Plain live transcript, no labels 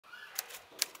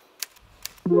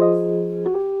Welcome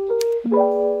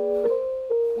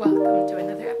to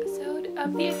another episode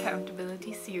of the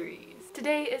Accountability Series.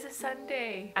 Today is a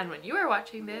Sunday, and when you are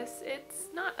watching this, it's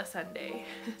not a Sunday.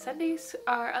 Sundays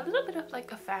are a little bit of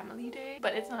like a family day,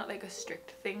 but it's not like a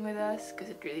strict thing with us because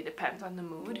it really depends on the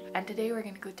mood. And today we're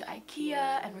gonna go to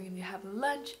IKEA and we're gonna have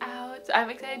lunch out. So I'm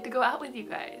excited to go out with you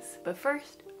guys. But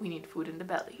first, we need food in the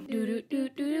belly. Do do do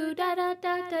do da da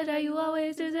da da da. You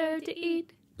always deserve to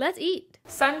eat. Let's eat!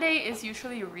 Sunday is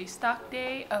usually a restock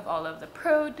day of all of the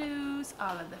produce,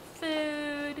 all of the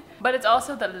food, but it's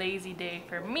also the lazy day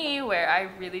for me where I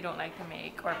really don't like to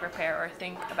make or prepare or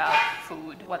think about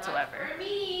food whatsoever. Not for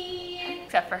me!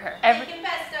 Except for her.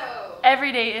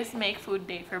 Every day is make food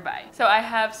day for Bai. So I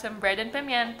have some bread and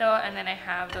pimiento, and then I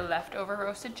have the leftover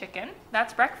roasted chicken.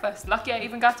 That's breakfast. Lucky I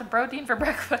even got some protein for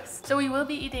breakfast. So we will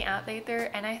be eating out later,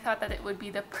 and I thought that it would be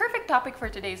the perfect topic for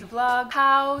today's vlog: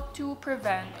 how to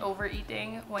prevent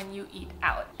overeating when you eat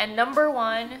out. And number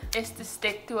one is to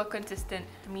stick to a consistent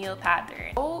meal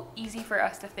pattern. So easy for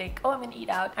us to think, oh, I'm gonna eat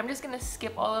out, I'm just gonna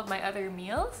skip all of my other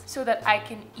meals so that I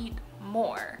can eat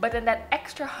more. But then that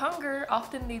extra hunger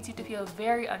often leads you to feel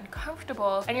very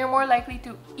uncomfortable, and you're more likely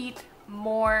to eat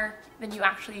more than you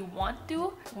actually want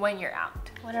to when you're out.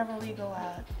 Whenever we go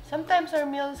out, sometimes our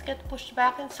meals get pushed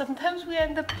back, and sometimes we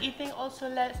end up eating also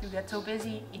less. You get so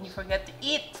busy and you forget to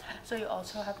eat, so you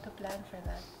also have to plan for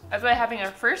that. That's why having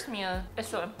our first meal is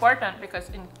so important, because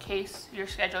in case your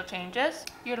schedule changes,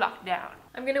 you're locked down.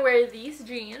 I'm gonna wear these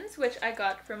jeans, which I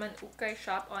got from an ukay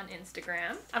shop on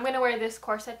Instagram. I'm gonna wear this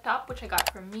corset top, which I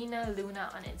got from Mina Luna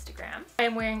on Instagram.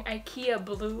 I'm wearing IKEA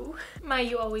blue, my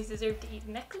You Always Deserve to Eat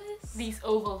necklace, these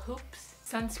oval hoops,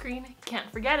 sunscreen,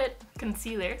 can't forget it,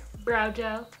 concealer, brow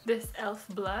gel, this e.l.f.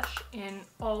 blush in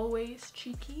Always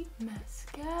Cheeky,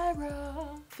 mascara,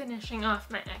 finishing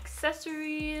off my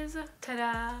accessories,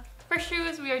 ta-da! For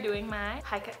shoes, we are doing my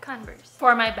high-cut Converse.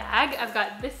 For my bag, I've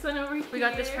got this one over here. We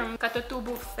got this from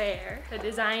Katutubo Fair. The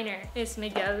designer is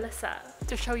Miguel Lasal.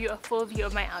 To show you a full view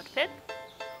of my outfit,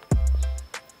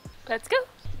 let's go!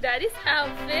 Daddy's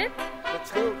outfit.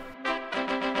 Let's go!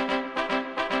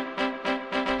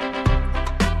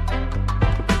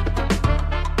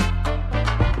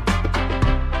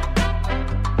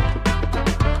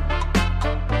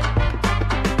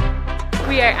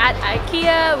 We are at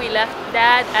IKEA. We left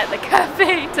Dad at the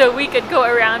cafe so we could go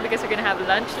around because we're gonna have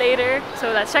lunch later.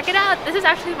 So let's check it out. This is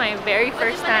actually my very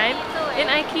first time in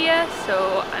IKEA,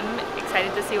 so I'm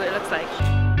excited to see what it looks like.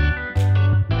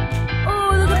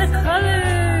 Oh, look at the colors!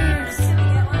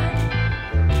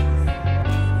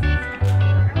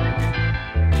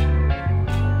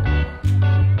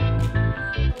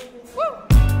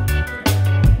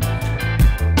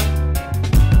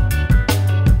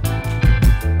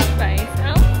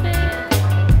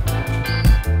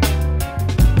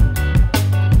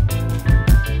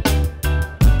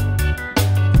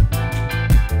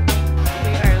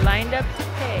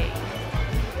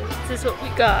 This is what we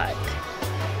got.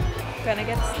 Gonna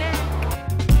get a snack.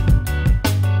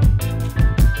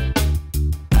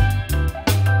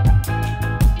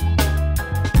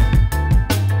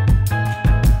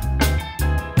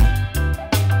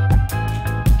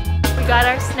 We got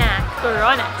our snack,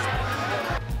 Corona.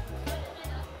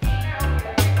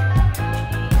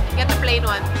 Get the plain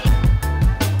one.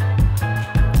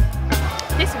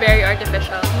 It's very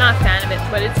artificial. Not a fan of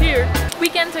it, but it's here.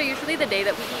 Weekends are usually the day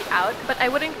that we eat out, but I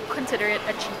wouldn't consider it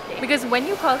a cheat day. Because when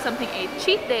you call something a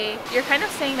cheat day, you're kind of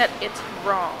saying that it's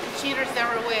wrong. Cheaters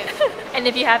never win. And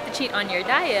if you have to cheat on your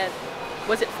diet,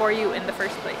 was it for you in the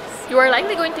first place? You are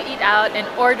likely going to eat out and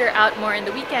order out more in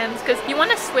the weekends because you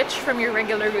want to switch from your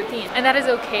regular routine, and that is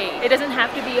okay. It doesn't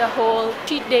have to be a whole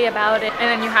cheat day about it and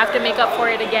then you have to make up for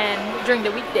it again during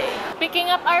the weekday. Picking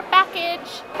up our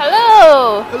package.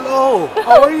 Hello! Hello!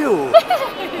 How are you?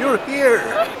 You're here!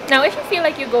 Now, if you feel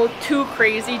like you go too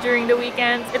crazy during the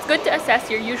weekends, it's good to assess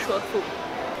your usual food.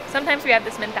 Sometimes we have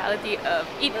this mentality of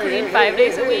eat clean 5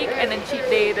 days a week and then cheat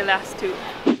day the last 2.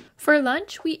 For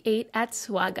lunch, we ate at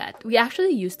Swagat. We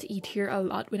actually used to eat here a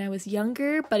lot when I was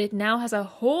younger, but it now has a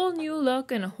whole new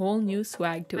look and a whole new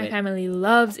swag to it. My family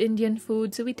loves Indian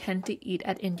food, so we tend to eat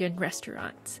at Indian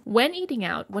restaurants. When eating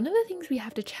out, one of the things we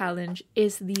have to challenge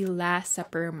is the Last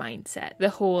Supper mindset. The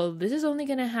whole, this is only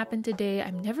gonna happen today,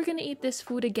 I'm never gonna eat this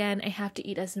food again, I have to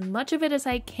eat as much of it as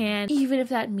I can, even if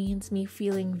that means me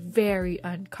feeling very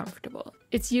uncomfortable.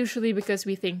 It's usually because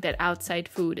we think that outside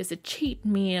food is a cheat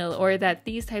meal or that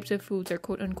these types of foods are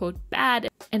quote-unquote bad.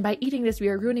 And by eating this, we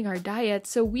are ruining our diet.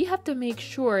 So we have to make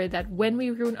sure that when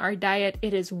we ruin our diet,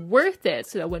 it is worth it.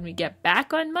 So that when we get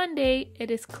back on Monday, it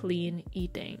is clean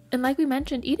eating. And like we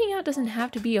mentioned, eating out doesn't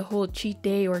have to be a whole cheat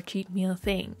day or cheat meal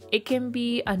thing. It can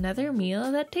be another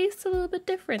meal that tastes a little bit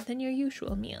different than your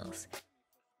usual meals.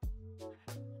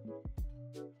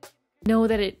 Know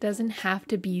that it doesn't have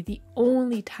to be the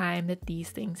only time that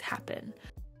these things happen.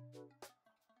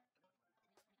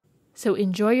 So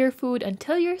enjoy your food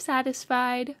until you're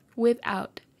satisfied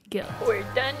without guilt. We're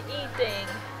done eating.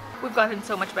 We've gotten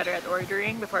so much better at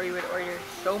ordering. Before we would order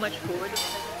so much food,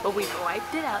 but we've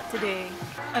wiped it out today.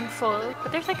 I'm full,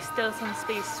 but there's like still some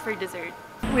space for dessert.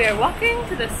 We are walking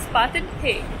to the Spotted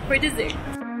Pig for dessert.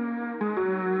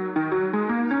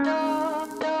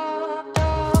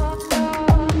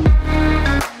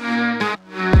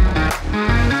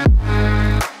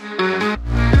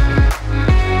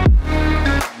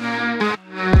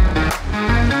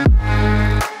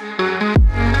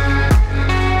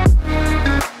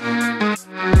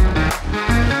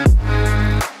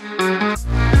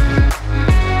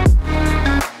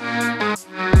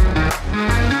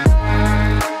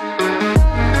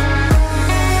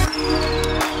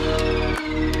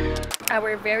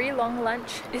 Our very long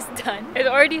lunch is done. It's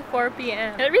already 4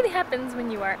 p.m. And it really happens when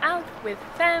you are out with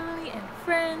family and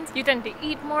friends. You tend to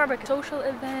eat more like a social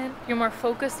event. You're more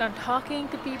focused on talking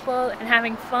to people and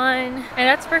having fun. And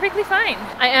that's perfectly fine.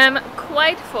 I am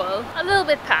quite full. A little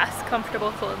bit past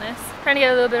comfortable fullness. Trying to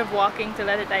get a little bit of walking to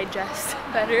let it digest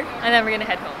better. And then we're gonna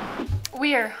head home.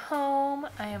 We are home.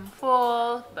 I am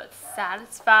full but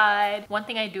satisfied. One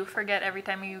thing I do forget every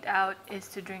time I eat out is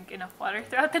to drink enough water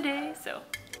throughout the day. So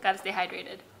gotta stay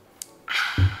hydrated.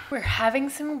 We're having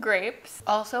some grapes.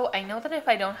 Also, I know that if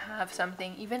I don't have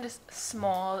something even just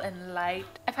small and light,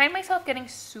 I find myself getting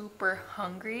super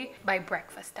hungry by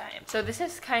breakfast time. So this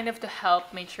is kind of to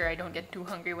help make sure I don't get too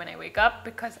hungry when I wake up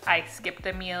because I skipped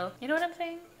a meal. You know what I'm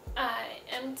saying? I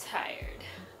am tired,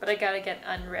 but I gotta get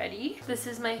unready. This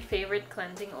is my favorite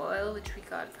cleansing oil, which we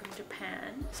got from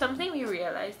Japan. Something we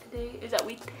realized today is that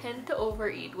we tend to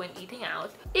overeat when eating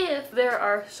out if there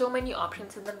are so many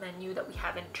options in the menu that we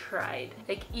haven't tried.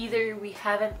 Like either we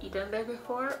haven't eaten there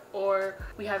before or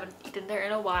we haven't eaten there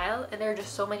in a while and there are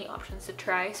just so many options to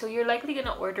try. So you're likely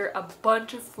gonna order a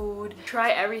bunch of food, try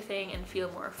everything and feel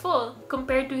more full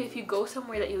compared to if you go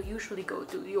somewhere that you usually go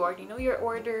to. You already know your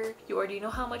order, you already know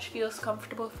how much feels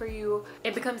comfortable for you.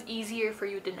 It becomes easier for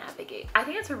you to navigate. I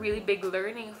think it's a really big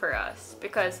learning for us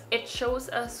because it shows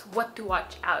us what to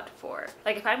watch out for.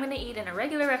 Like if I'm gonna eat in a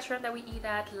regular restaurant that we eat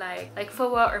at, like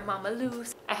Phoa or Mama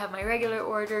Lou's, I have my regular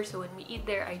order, so when we eat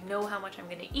there, I know how much I'm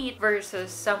gonna eat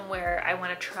versus somewhere I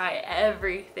wanna try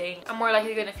everything. I'm more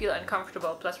likely gonna feel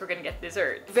uncomfortable, plus we're gonna get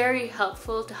dessert. Very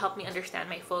helpful to help me understand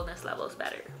my fullness levels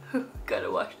better. Gotta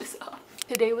wash this off.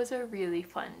 Today was a really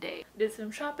fun day. Did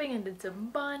some shopping and did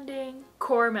some bonding.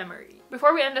 Core memory.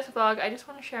 Before we end this vlog, I just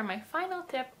want to share my final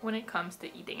tip when it comes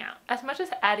to eating out. As much as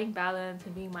adding balance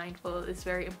and being mindful is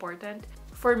very important,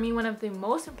 for me, one of the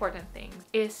most important things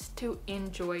is to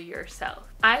enjoy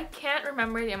yourself. I can't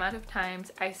remember the amount of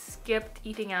times I skipped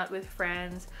eating out with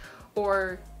friends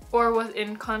or was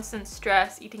in constant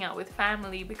stress eating out with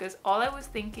family because all I was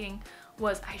thinking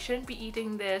was I shouldn't be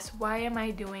eating this, why am I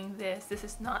doing this, this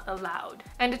is not allowed.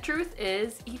 And the truth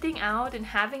is, eating out and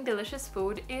having delicious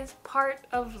food is part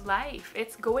of life.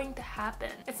 It's going to happen.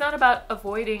 It's not about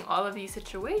avoiding all of these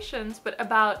situations, but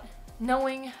about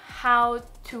knowing how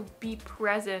to be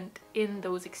present in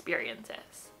those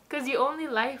experiences. Because you only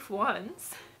live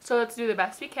once. So let's do the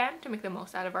best we can to make the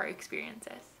most out of our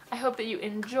experiences. I hope that you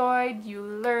enjoyed, you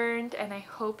learned, and I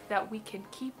hope that we can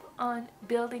keep on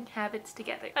building habits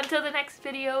together. Until the next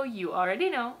video, you already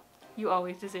know, you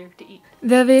always deserve to eat.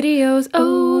 The video's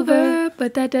over,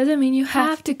 but that doesn't mean you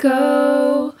have to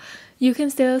go. You can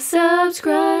still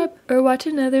subscribe or watch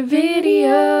another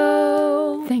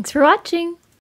video. Thanks for watching.